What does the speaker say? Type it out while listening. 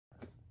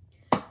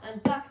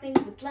Unboxing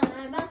with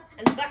LIMA,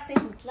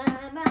 unboxing with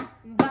LIMA,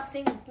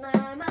 unboxing with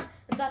LIMA,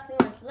 unboxing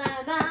with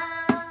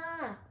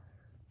LIMA.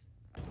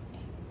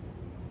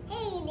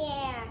 Hey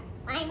there,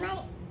 my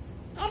mates.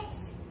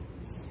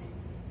 It's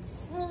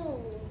me,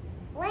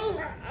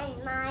 LIMA,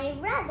 and my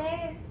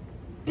brother,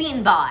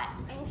 Beanbot.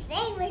 and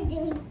today we're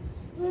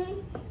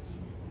doing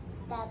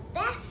the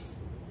best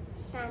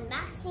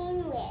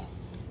unboxing with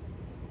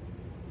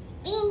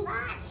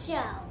Beanbot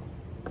Show.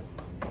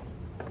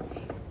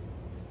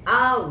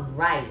 All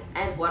right,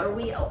 and what are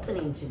we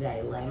opening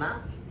today,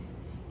 Lima?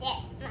 Get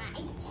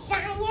my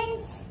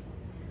giant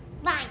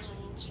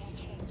diamond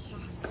treasure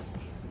chest.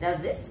 Now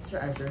this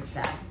treasure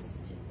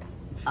chest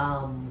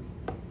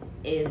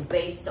is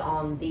based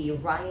on the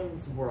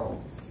Ryan's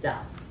World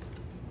stuff.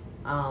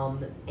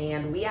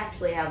 And we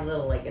actually have a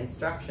little like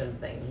instruction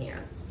thing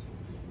here.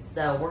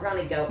 So we're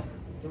gonna go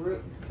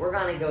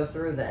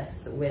through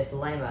this with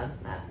Lima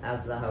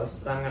as the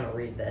host, but I'm gonna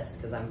read this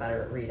because I'm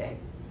better at reading.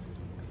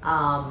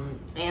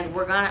 And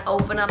we're gonna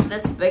open up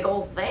this big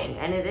old thing,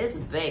 and it is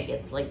big.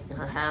 It's like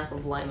half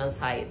of Lima's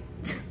height.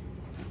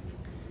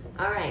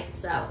 All right,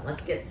 so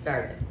let's get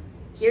started.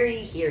 Hear ye,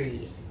 hear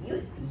ye.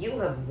 You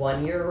have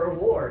won your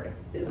reward.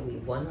 Ooh, we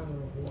won our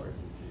reward.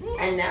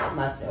 And now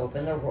must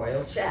open the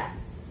royal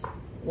chest.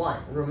 1.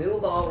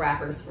 Remove all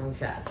wrappers from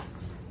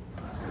chest.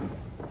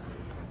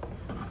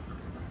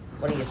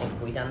 What do you think?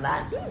 Have we done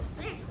that?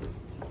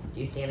 Do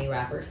you see any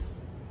wrappers?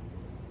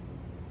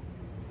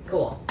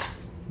 Cool.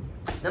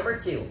 Number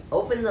 2,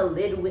 open the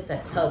lid with a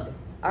tug.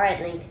 All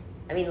right,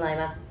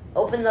 Lima,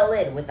 open the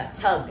lid with a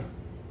tug.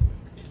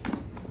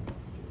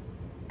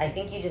 I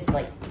think you just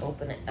like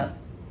open it up.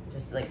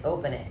 Just like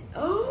open it.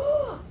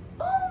 Oh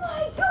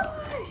my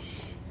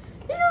gosh!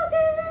 Look at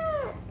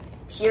that!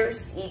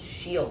 Pierce each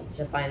shield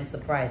to find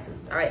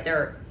surprises. All right, there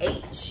are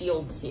 8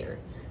 shields here.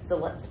 So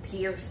let's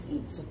pierce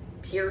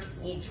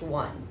each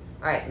one.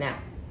 All right, now,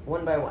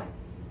 one by one.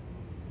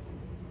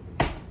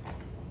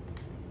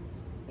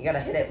 You gotta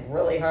hit it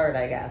really hard,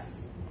 I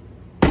guess.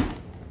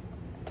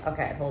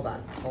 Okay, hold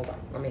on.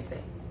 Let me see.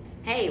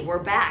 Hey,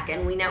 we're back,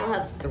 and we now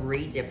have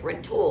 3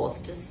 different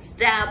tools to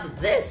stab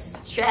this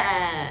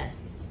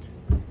chest.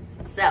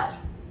 So,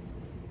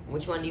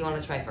 which one do you want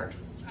to try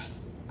first?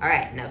 All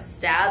right, now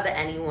stab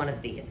any one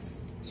of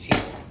these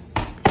shields.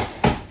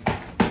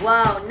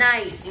 Whoa,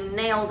 nice, you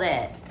nailed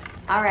it.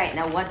 All right,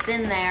 now what's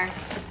in there?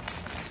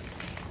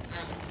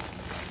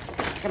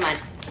 Come on.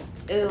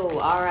 Ooh,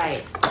 all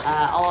right.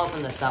 I'll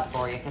open this up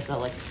for you because it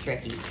looks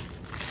tricky.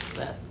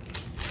 This.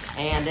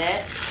 And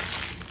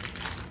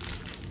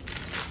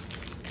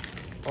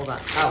hold on.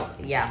 Oh,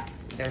 yeah.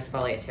 There's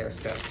probably a tear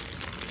strip.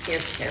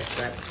 Here's the tear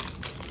strip.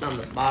 It's on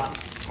the bottom.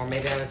 Or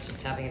maybe I was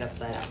just having it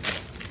upside down.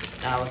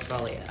 That was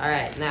probably it. All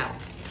right, now.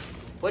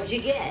 What'd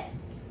you get?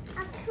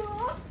 A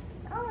cool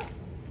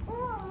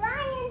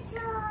lion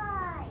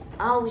toy.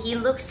 Oh, he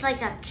looks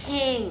like a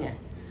king.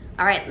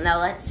 All right, now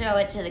let's show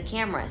it to the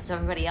camera so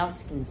everybody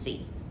else can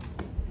see.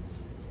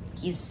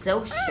 He's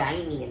so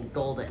shiny and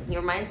golden. He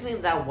reminds me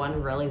of that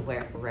one really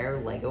rare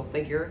Lego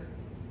figure,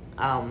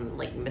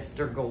 like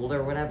Mr. Gold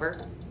or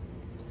whatever.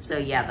 So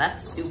yeah,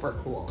 that's super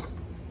cool.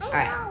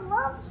 I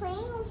love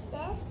playing with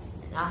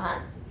this.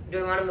 Do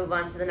we want to move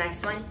on to the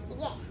next one?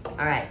 Yeah.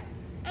 All right.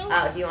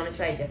 Do you want to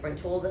try a different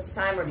tool this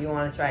time, or do you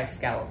want to try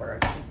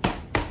Excalibur?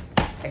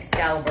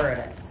 Excalibur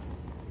it is.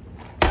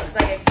 Looks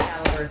like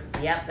Excalibur's.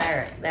 Yep,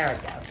 there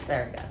it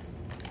goes.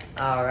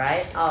 All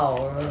right.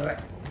 I'll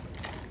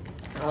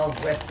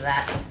rip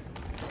that.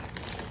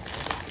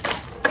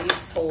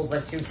 These holes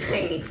are too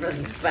tiny for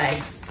these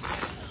bags.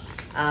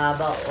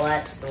 But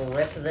let's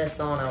rip this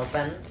on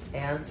open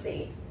and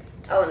see.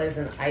 Oh, and there's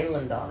an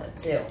island on it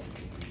too.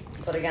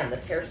 But again, the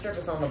tear strip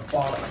is on the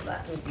bottom.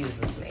 That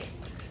confuses me.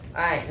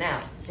 All right,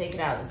 now take it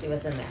out and see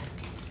what's in there.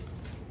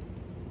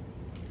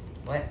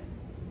 What?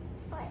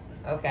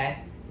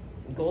 Okay.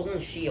 Golden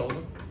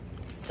shield.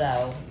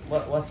 So,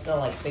 what's the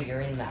like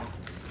figurine now?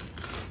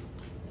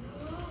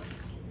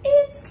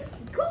 It's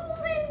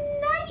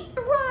Golden Knight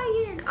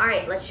Ryan. All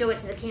right, let's show it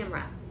to the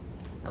camera.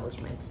 That's what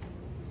you meant.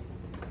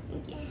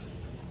 Thank you.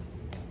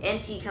 And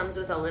he comes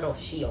with a little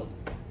shield.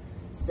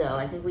 So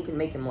I think we can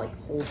make him like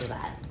hold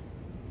that.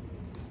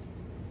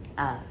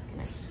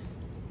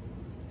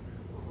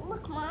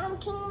 Look, Mom,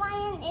 King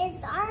Lion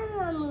is arm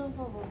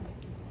removable.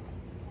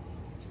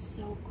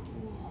 So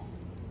cool.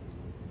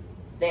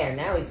 There,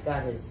 now he's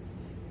got his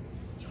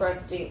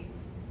trusty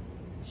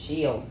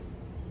shield.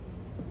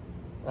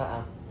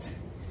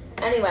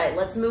 Anyway,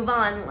 let's move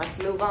on.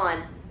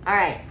 All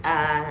right,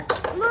 how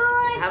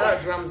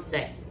about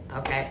drumstick?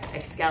 Okay,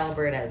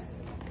 Excalibur it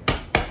is.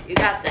 You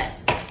got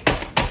this.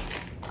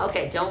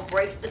 Okay, don't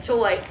break the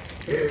toy.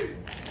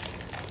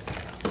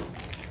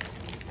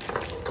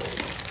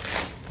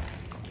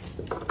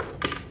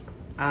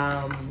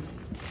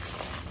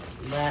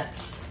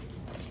 Let's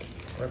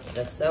rip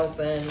this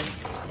open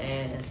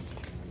and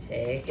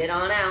take it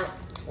on out.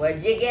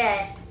 What'd you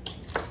get?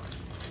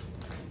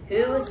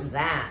 Who's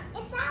that?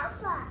 It's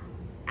Alpha.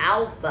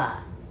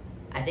 Alpha.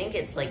 I think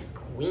it's like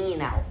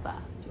Queen Alpha.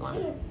 Do you want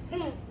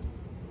it?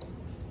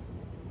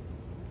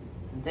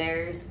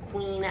 there's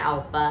Queen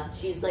Alpha.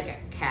 She's like a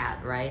cat,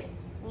 right?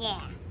 Yeah.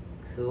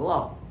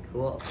 Cool.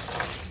 Queen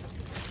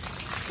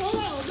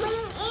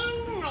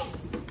and the knight.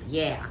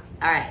 Yeah.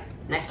 All right.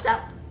 Next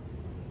up.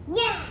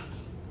 Yeah.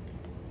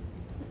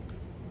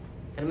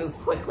 Gotta move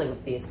quickly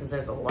with these because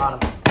there's a lot of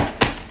them.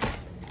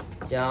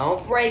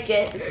 Don't break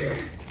it.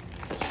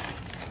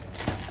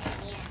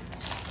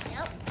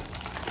 Nope.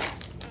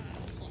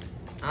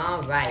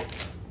 All right.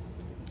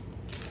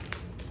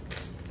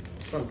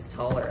 This one's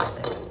taller, I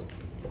think.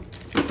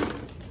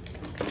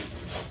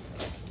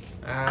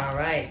 All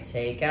right,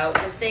 take out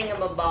your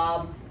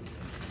thingamabob.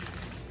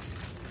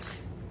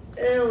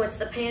 Ooh, it's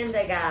the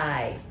panda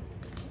guy.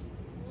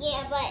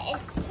 Yeah, but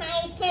it's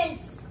Tiny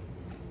Prince.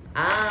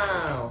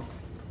 Oh,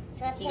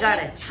 So it's he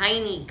got a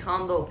tiny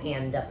combo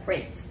panda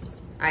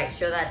prince. All right,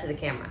 show that to the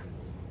camera.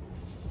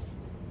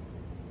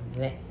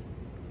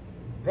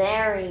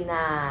 Very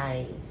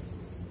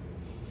nice.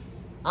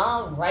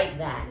 All right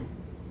then.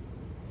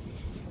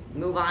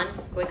 Move on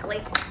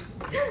quickly.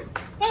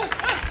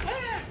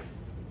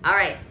 All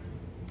right.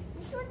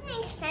 This would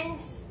make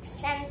sense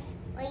since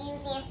we're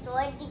using a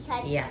sword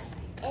because Yeah.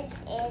 it's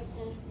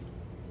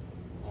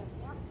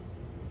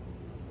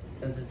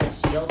Since it's a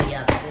shield,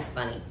 yeah, that is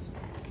funny.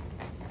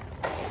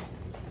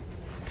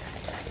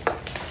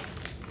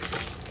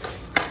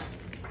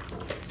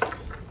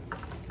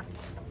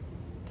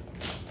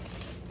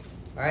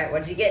 All right,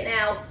 what'd you get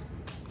now?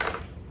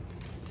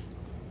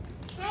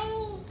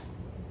 Tiny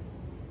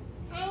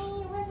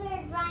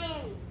Wizard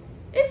Ryan.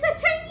 It's a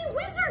tiny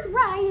wizard,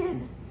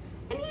 Ryan.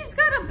 And he's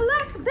got a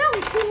black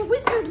belt in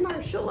wizard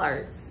martial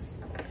arts.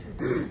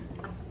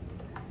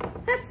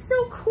 That's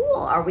so cool.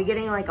 Are we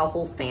getting like a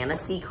whole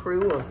fantasy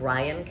crew of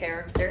Ryan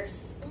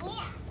characters?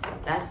 Yeah.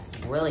 That's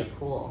really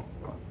cool,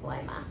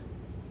 Lima.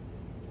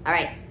 All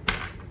right,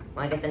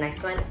 wanna get the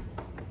next one?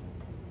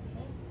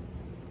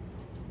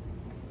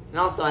 And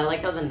also, I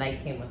like how the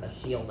knight came with a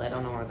shield. I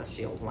don't know where the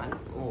shield went.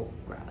 We'll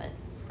grab it.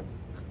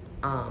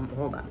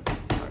 Hold on.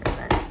 Where is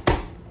it?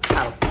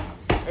 Oh,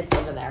 it's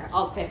over there.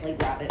 I'll quickly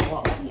grab it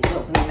while he's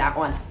opening that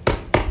one.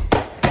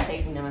 It's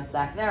taking him a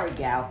sec. There we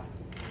go.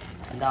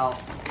 And I'll...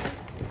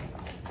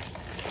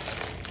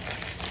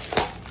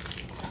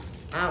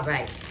 All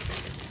right.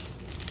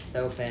 It's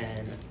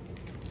open.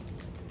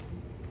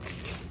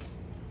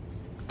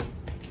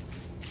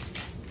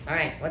 All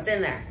right, what's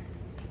in there?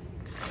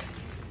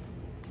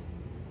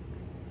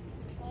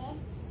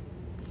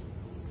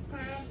 It's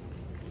tiny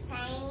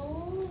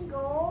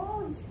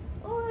gold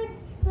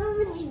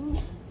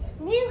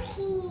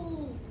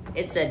Rookie.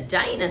 It's a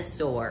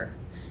dinosaur.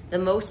 The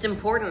most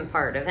important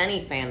part of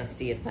any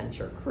fantasy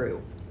adventure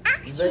crew.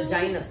 The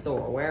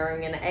dinosaur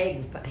wearing an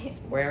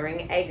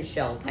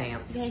eggshell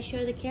pants. You gotta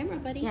show the camera,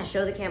 buddy. Yeah,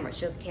 show the camera.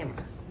 So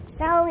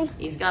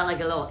He's got like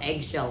a little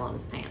eggshell on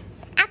his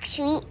pants.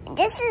 actually,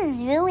 this is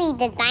really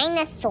the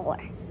dinosaur,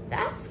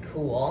 That's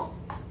cool.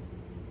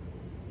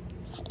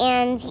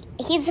 and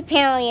he's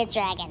apparently a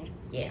dragon.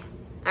 Yeah.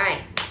 All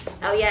right.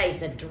 Oh yeah,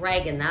 he's a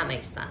dragon. That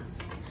makes sense.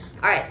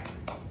 All right,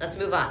 let's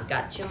move on.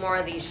 Got 2 more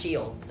of these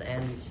shields,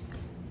 and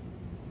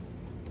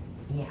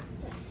yeah.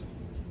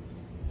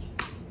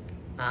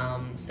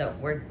 So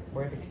where'd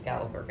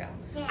Excalibur go?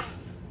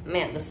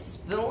 Man, the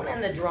spoon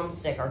and the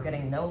drumstick are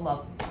getting no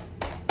love.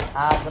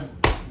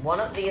 One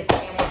of these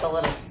came with a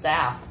little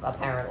staff,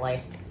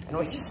 apparently, and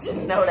we just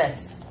didn't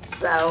notice.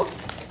 So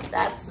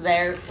that's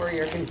there for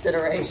your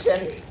consideration.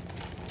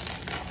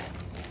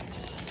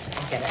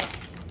 Look at it.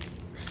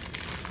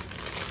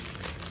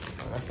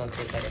 Oh, this one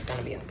seems like it's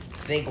gonna be a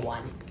big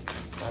one.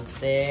 Let's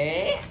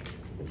see.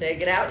 Take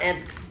it out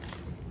and,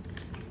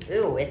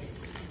 ooh,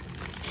 it's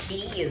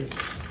keys.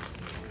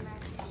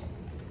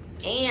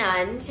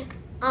 And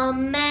a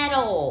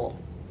medal.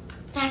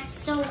 That's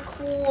so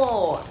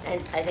cool. And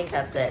I think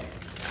that's it.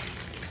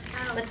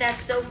 But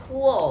that's so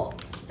cool.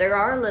 There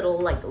are little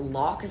like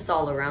locks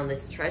all around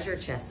this treasure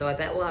chest, so I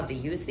bet we'll have to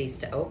use these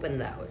to open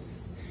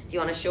those. Do you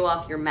want to show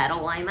off your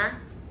medal, Lima?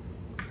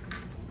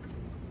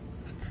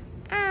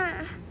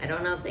 I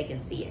don't know if they can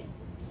see it.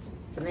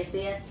 Can they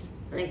see it?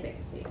 I think they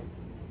can see it.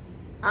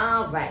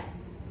 All right.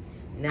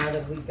 Now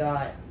that we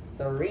got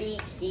 3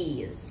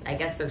 keys. I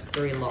guess there's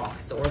 3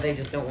 locks, or they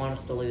just don't want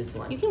us to lose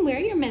one. You can wear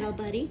your medal,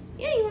 buddy.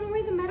 Yeah, you want to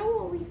wear the medal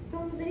while we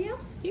film the video?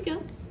 Here you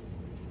go.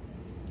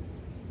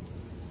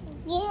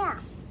 Yeah.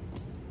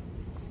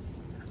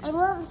 I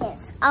love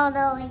this,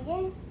 although I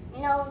didn't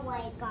know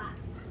what I got.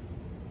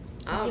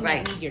 All You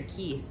right. might need your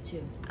keys,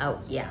 too. Oh,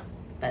 yeah.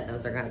 But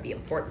those are going to be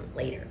important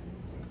later.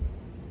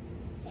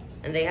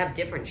 And they have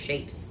different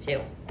shapes,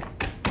 too.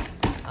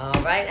 All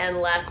right, and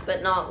last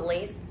but not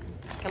least,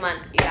 come on,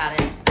 you got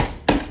it.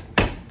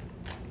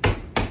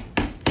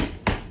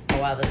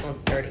 Oh, wow, this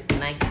one's sturdy.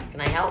 Can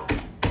I help?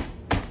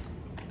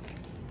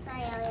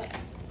 Sorry, Elliot.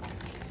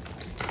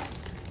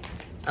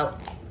 Oh.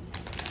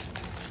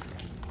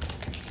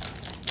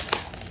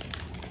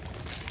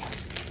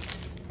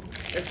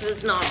 This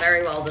was not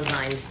very well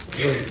designed.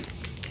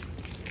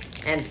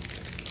 And,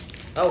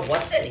 oh,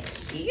 what's in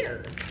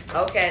here?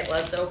 Okay,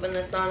 let's open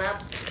this on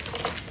up.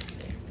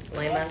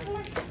 Lima.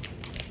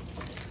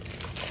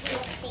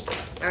 me.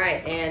 All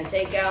right, and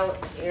take out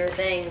your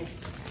things.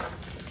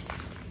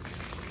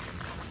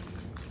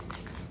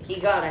 He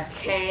got a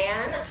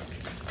can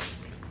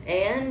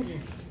and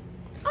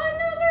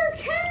another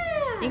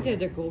can. I think they're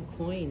their gold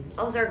coins.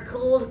 Oh, they're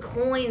gold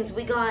coins.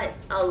 We got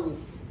a...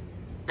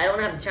 I don't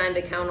have time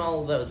to count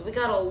all of those. We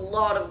got a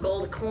lot of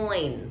gold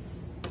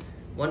coins.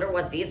 Wonder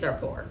what these are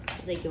for.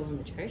 They go in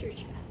the treasure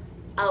chest.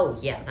 Oh,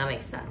 yeah, that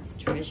makes sense.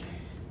 Treasure.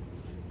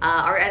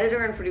 Our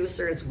editor and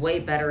producer is way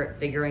better at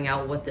figuring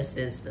out what this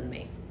is than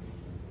me.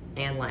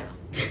 And Lima.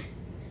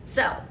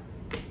 So,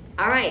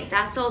 all right,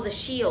 that's all the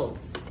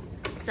shields.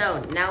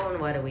 So, now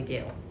what do we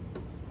do?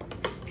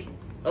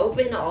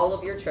 Open all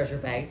of your treasure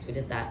bags. We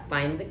did that.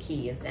 Find the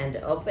keys and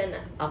open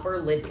upper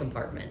lid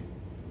compartment.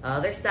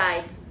 Other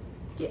side.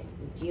 Do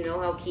you know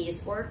how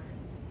keys work?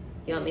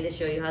 You want me to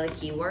show you how the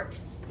key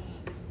works?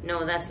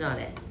 No, that's not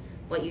it.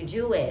 What you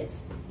do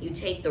is you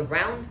take the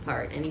round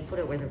part and you put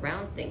it where the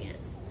round thing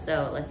is.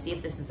 So let's see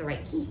if this is the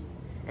right key.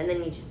 And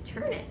then you just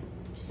turn it.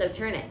 So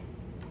turn it.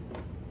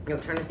 No,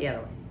 turn it the other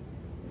way.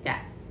 Like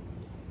that.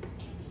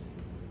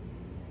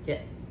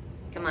 Yeah.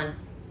 Come on.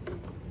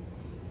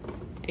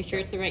 Are you sure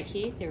it's the right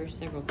key? There were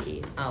several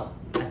keys. Oh,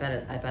 I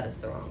bet it's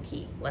the wrong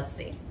key. Let's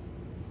see.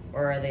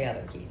 Where are the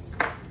other keys?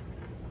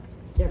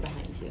 They're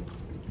behind you.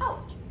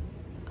 Oh.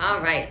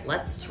 All right,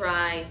 let's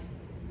try.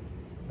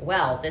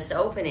 Well, this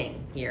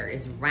opening here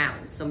is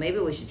round, so maybe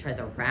we should try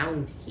the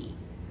round key.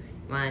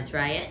 Want to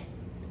try it?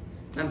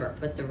 Remember,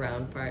 put the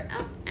round part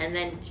up and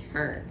then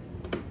turn.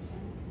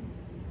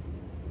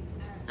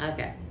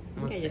 Okay. I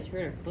think I just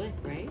heard her click,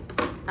 right?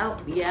 Oh,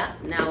 yeah.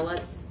 Now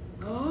let's.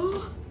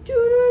 Ooh,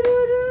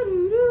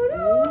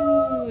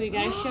 you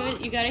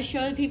gotta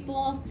show the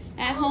people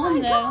at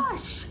home though. Oh my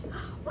gosh!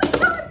 We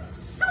got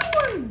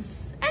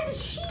swords and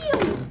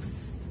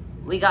shields.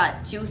 We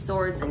got 2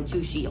 swords and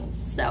 2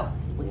 shields, so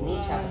we can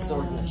each have a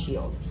sword and a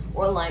shield.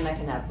 Or Lima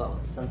can have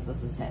both, since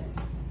this is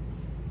his.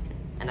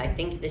 And I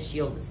think this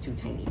shield is too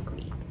tiny for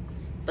me.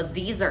 But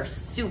these are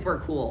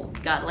super cool.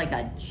 Got like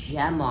a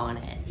gem on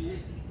it.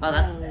 Oh,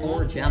 that's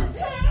 4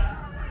 gems.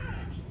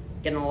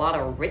 Getting a lot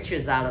of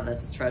riches out of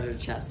this treasure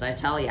chest, I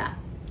tell ya.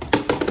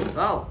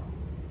 Oh.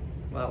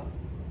 Whoa.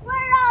 We're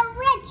a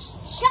rich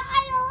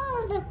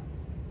child.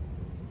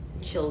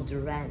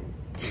 Children.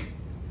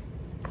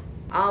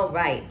 All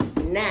right,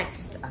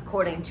 next,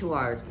 according to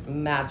our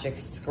magic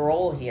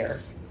scroll here,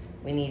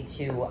 we need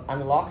to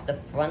unlock the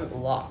front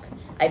lock.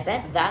 I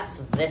bet that's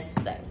this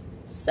thing.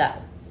 So,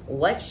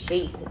 what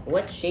shape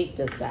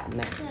does that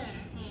match?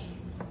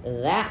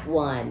 That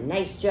one.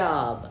 Nice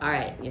job. All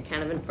right, you're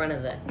kind of in front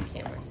of the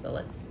camera, so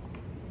let's...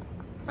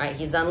 All right,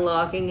 he's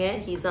unlocking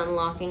it. He's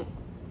unlocking...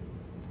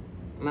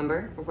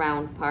 Remember,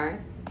 round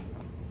part.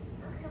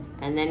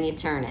 And then you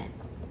turn it.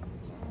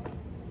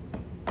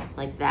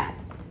 Like that.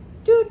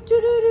 Do, do,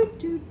 do, do,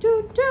 do,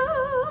 do, do.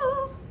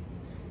 All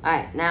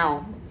right,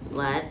 now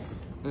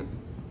let's... I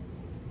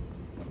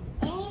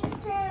need to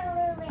turn a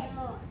little bit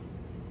more.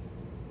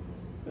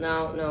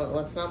 No,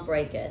 let's not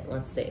break it.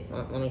 Let's see.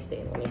 Let me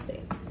see.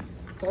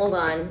 Hold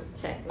on.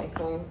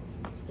 Technical.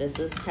 This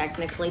is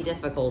technically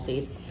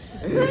difficulties.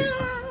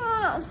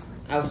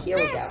 Oh, here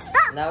we go.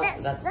 Stop No,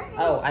 this. that's...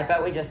 Oh, I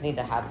bet we just need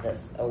to have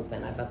this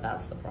open. I bet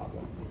that's the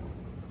problem.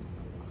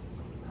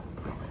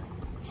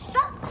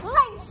 Stop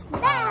right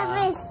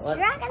there, Miss what-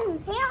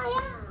 Dragon. Hell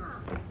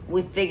yeah.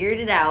 We figured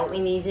it out. We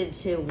needed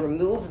to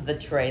remove the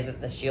tray that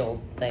the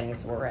shield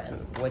things were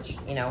in, which,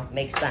 you know,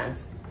 makes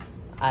sense.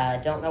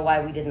 Don't know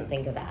why we didn't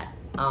think of that.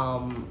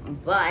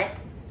 But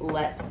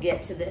let's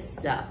get to this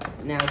stuff.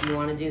 Now, do you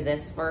want to do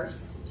this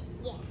first?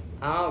 Yeah.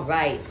 All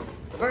right.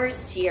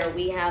 First here,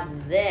 we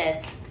have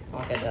this.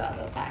 I'll get out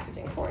of the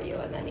packaging for you,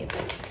 and then you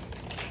can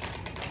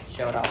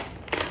show it off.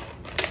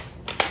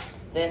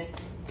 This.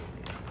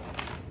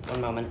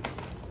 One moment.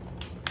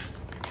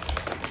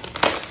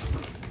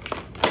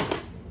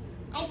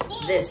 I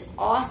think. This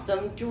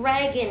awesome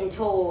dragon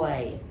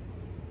toy.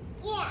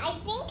 Yeah, I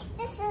think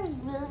this is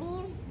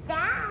Rudy's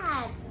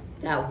dad.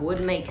 That would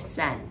make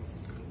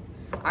sense.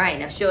 All right,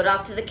 now show it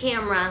off to the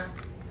camera.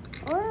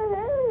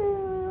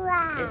 Ooh,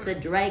 wow. It's a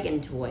dragon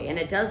toy, and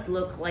it does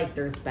look like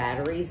there's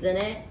batteries in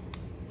it.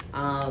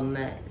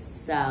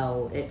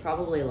 So it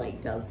probably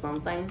like does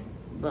something,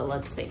 but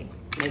let's see.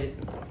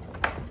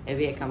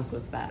 Maybe it comes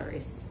with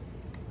batteries.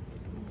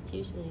 It's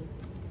usually...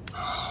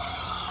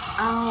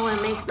 Oh,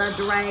 it makes a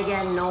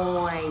dragon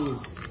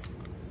noise.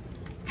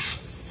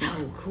 That's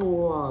so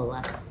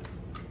cool.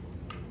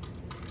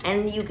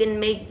 And you can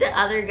make the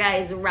other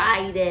guys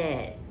ride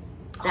it.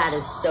 That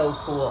is so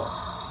cool.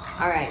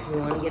 All right, do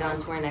we want to get on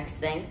to our next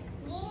thing?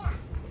 Yeah.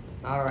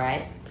 All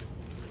right.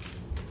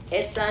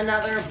 It's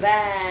another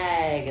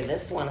bag.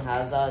 This one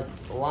has a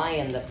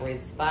lion that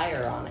breathes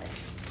fire on it.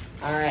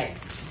 All right.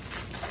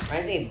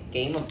 Reminds me of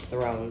Game of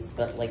Thrones,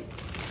 but like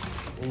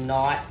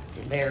not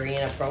very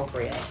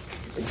inappropriate.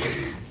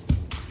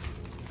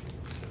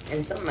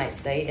 And some might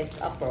say it's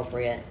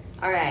appropriate.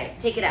 All right,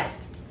 take it out.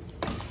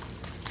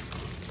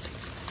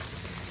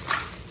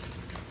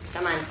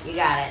 Come on, you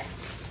got it.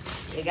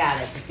 You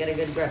got it. Just get a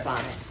good grip on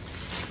it.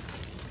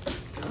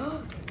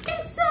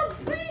 It's a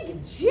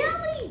like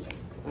jelly.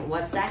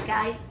 What's that,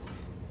 guy?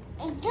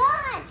 A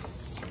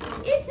Gus.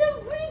 It's a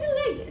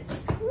big, like,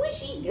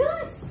 squishy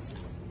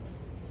Gus.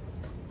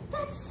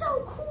 That's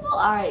so cool.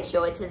 All right,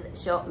 show it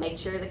to make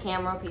sure the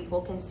camera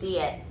people can see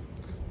it.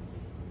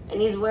 And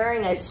he's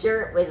wearing a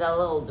shirt with a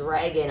little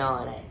dragon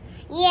on it.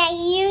 Yeah,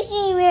 he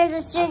usually wears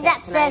a shirt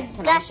that says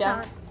Gus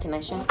on. Can I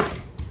show?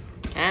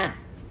 Ah.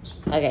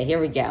 Okay, here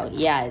we go.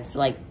 Yeah, it's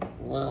like,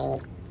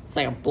 well, it's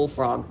like a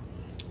bullfrog.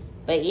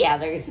 But yeah,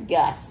 there's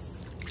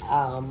Gus.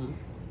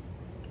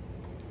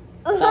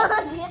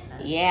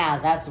 Yeah,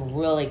 that's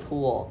really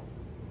cool.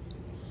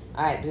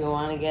 All right, do we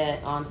want to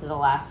get on to the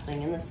last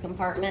thing in this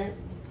compartment?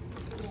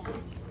 Yeah.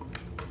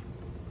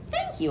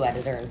 Thank you,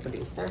 editor and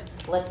producer.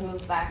 Let's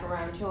move back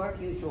around to our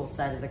usual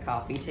side of the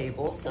coffee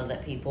table so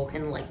that people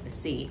can like the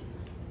seat.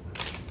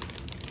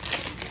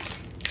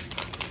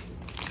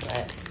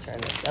 Let's turn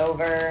this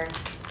over.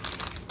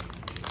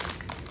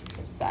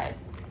 Which side?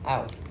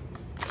 Oh.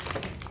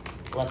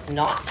 Let's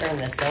not turn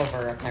this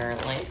over,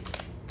 apparently.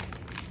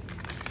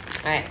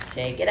 All right,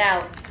 take it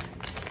out.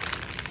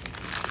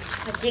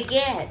 What'd you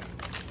get?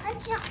 A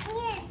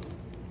giant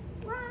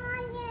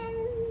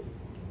Ryan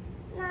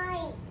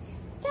Knight.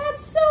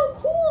 That's so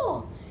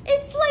cool.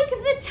 It's like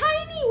the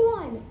tiny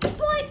one,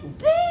 but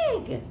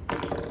big.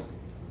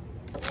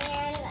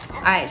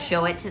 All right,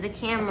 show it to the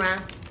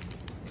camera.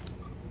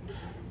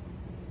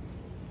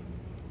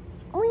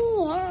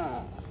 Oh,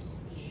 yeah.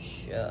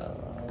 Show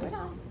it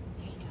off.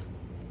 There you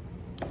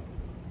go.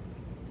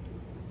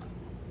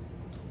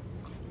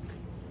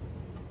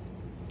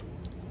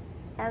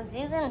 As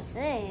you can see,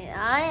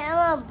 I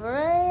am a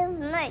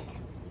brave knight,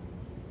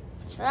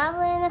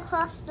 traveling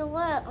across the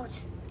world.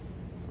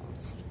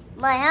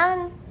 I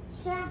haven't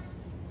seen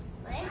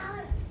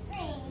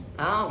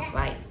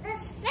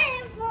This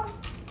fearful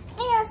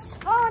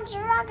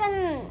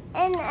dragon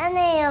in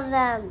any of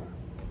them.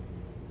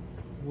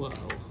 Whoa.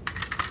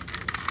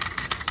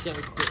 So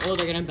cool. Oh,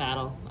 they're gonna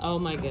battle. Oh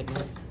my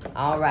goodness.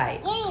 All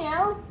right. Yeah, you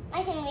know,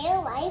 like in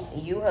real life,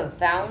 You have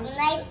found.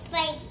 knights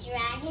fight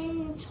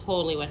dragons.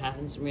 Totally what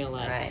happens in real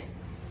life. Right.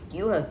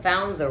 You have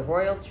found the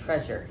royal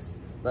treasures.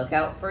 Look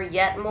out for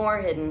yet more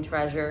hidden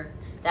treasure.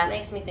 That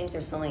makes me think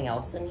there's something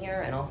else in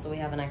here, and also we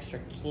have an extra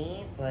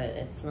key, but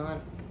it's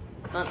not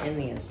in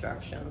the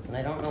instructions, and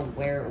I don't know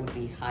where it would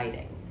be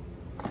hiding.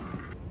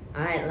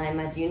 All right,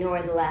 Lima, do you know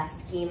where the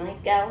last key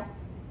might go?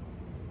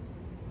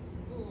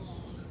 Yeah.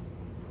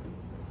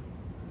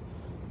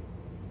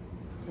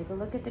 Take a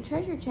look at the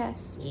treasure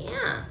chest.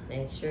 Yeah,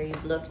 make sure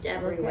you've looked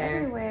everywhere.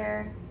 Look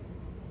everywhere.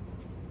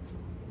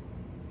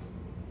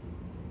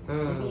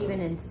 Maybe even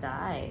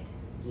inside.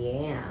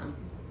 Yeah,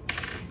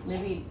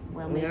 Maybe,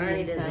 well, We maybe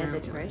already did inside the that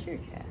one. treasure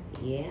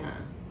chest. yeah,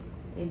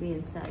 Maybe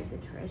inside the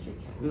treasure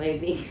chest.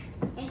 maybe.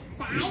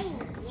 Inside.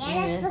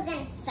 Yeah, Yes. let's look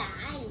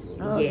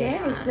inside. Okay,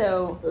 Yeah.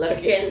 so Look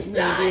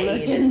inside. maybe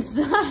look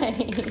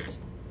inside.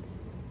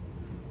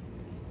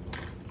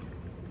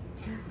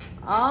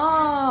 Oh,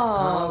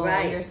 All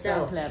right, you're so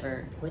so-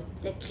 clever. Put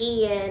the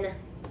key in.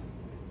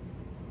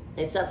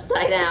 It's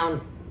upside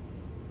down.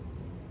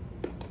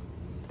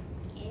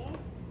 Yeah. All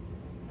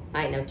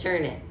right, now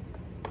turn it.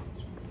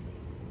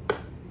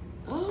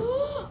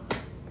 Oh,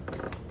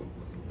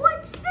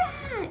 what's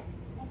that?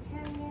 It's a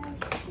little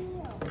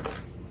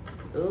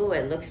shield. Ooh,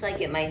 it looks like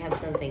it might have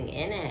something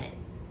in it.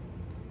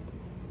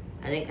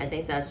 I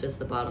think that's just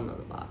the bottom of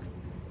the box.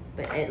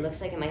 But it looks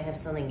like it might have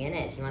something in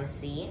it. Do you want to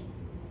see?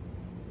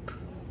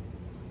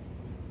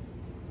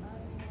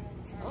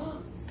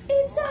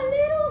 It's a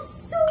little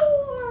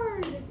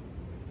sword. And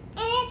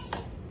it's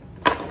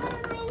for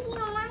my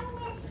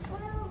humongous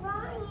little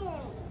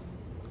Ryan.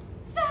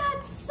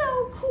 That's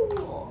so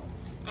cool.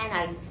 And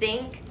I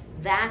think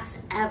that's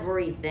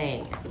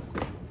everything.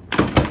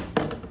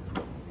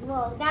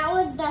 Whoa, that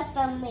was just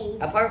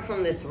amazing. Apart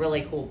from this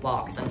really cool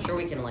box, I'm sure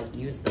we can like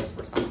use this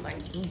for something.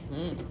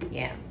 Mm-hmm.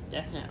 Yeah,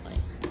 Definitely.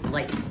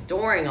 like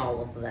storing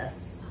all of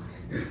this.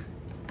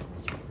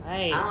 That's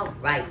right. All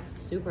right.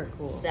 Super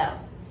cool. So,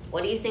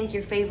 what do you think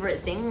your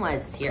favorite thing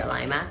was here,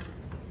 Lima?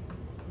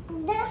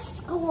 The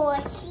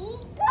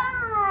squishy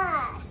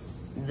Gus.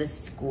 The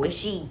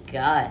squishy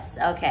Gus.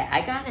 Okay,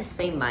 I gotta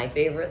say my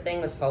favorite thing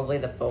was probably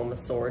the foam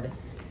swords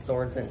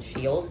and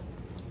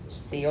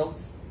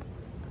shields.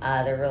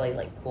 They're really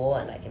like cool,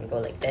 and I can go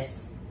like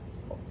this.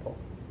 Oh.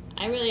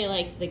 I really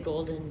liked the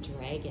golden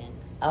dragon.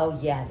 Oh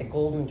yeah, the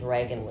golden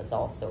dragon was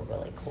also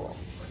really cool.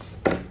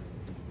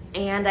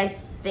 And I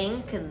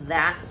think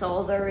that's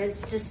all there is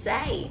to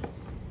say.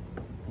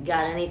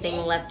 Got anything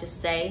left to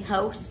say,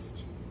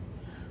 host?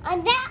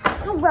 And that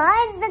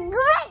was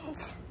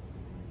great.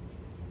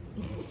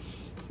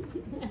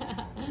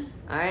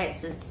 All right,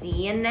 so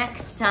see you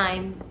next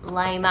time,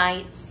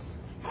 Limites.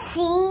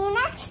 See you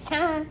next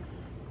time,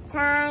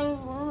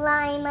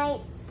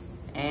 Limites.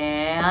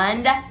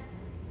 And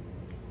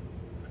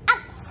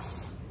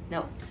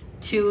no,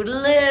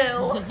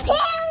 toodaloo.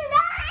 Toodaloo.